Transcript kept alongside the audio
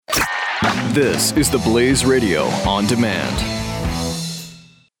This is the Blaze Radio on demand.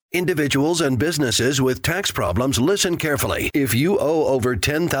 Individuals and businesses with tax problems, listen carefully. If you owe over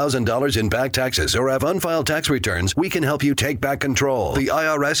 $10,000 in back taxes or have unfiled tax returns, we can help you take back control. The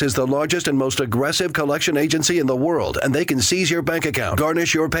IRS is the largest and most aggressive collection agency in the world, and they can seize your bank account,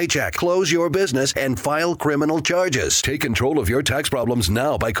 garnish your paycheck, close your business, and file criminal charges. Take control of your tax problems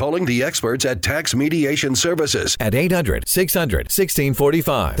now by calling the experts at Tax Mediation Services at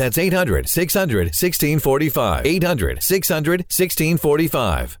 800-600-1645. That's 800-600-1645.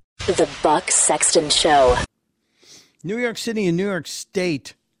 800-600-1645. The Buck Sexton Show. New York City and New York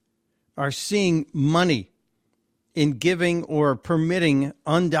State are seeing money in giving or permitting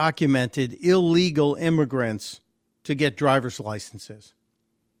undocumented illegal immigrants to get driver's licenses.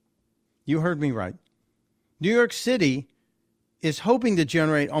 You heard me right. New York City is hoping to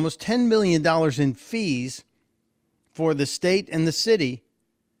generate almost $10 million in fees for the state and the city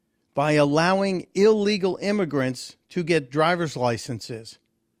by allowing illegal immigrants to get driver's licenses.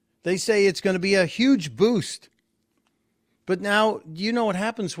 They say it's going to be a huge boost. But now, you know what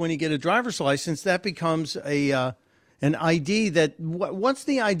happens when you get a driver's license? That becomes an ID that, what's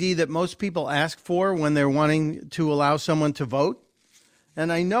the ID that most people ask for when they're wanting to allow someone to vote?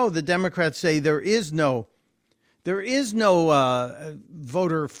 And I know the Democrats say there is no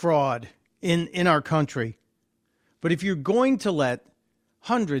voter fraud in our country. But if you're going to let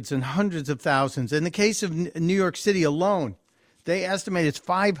hundreds and hundreds of thousands, in the case of New York City alone, they estimate it's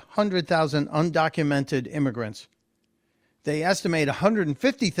 500,000 undocumented immigrants. They estimate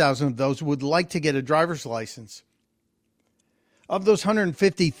 150,000 of those would like to get a driver's license. Of those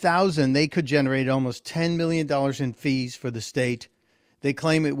 150,000, they could generate almost $10 million in fees for the state. They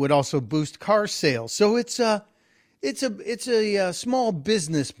claim it would also boost car sales. So it's a small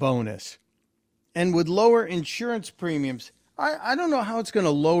business bonus and would lower insurance premiums. I don't know how it's going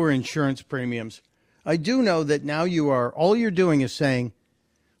to lower insurance premiums. I do know that now all you're doing is saying,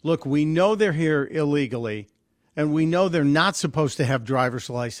 look, we know they're here illegally, and we know they're not supposed to have driver's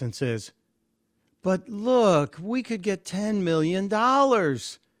licenses. But look, we could get $10 million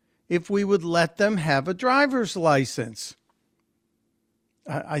if we would let them have a driver's license.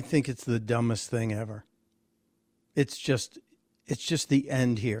 I think it's the dumbest thing ever. It's just the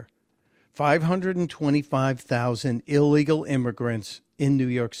end here. 525,000 illegal immigrants in New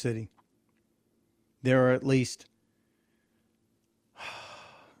York City. There are at least,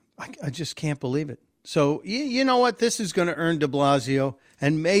 I just can't believe it. So, you know what? This is going to earn de Blasio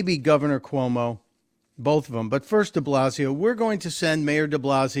and maybe Governor Cuomo, both of them. But first, de Blasio, we're going to send Mayor de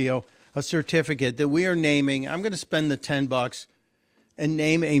Blasio a certificate that we are naming. I'm going to spend the $10 and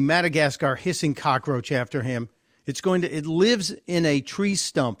name a Madagascar hissing cockroach after him. It lives in a tree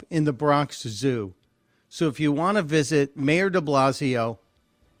stump in the Bronx Zoo. So if you want to visit Mayor de Blasio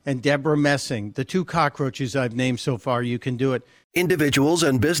and Deborah Messing, the two cockroaches I've named so far, you can do it. Individuals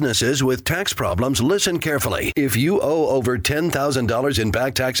and businesses with tax problems, listen carefully. If you owe over $10,000 in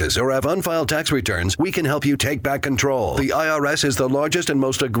back taxes or have unfiled tax returns, we can help you take back control. The IRS is the largest and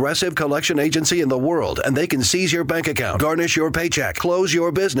most aggressive collection agency in the world, and they can seize your bank account, garnish your paycheck, close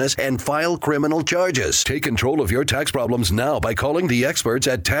your business, and file criminal charges. Take control of your tax problems now by calling the experts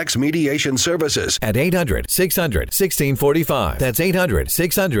at Tax Mediation Services at 800-600-1645. That's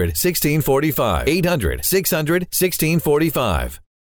 800-600-1645. 800-600-1645.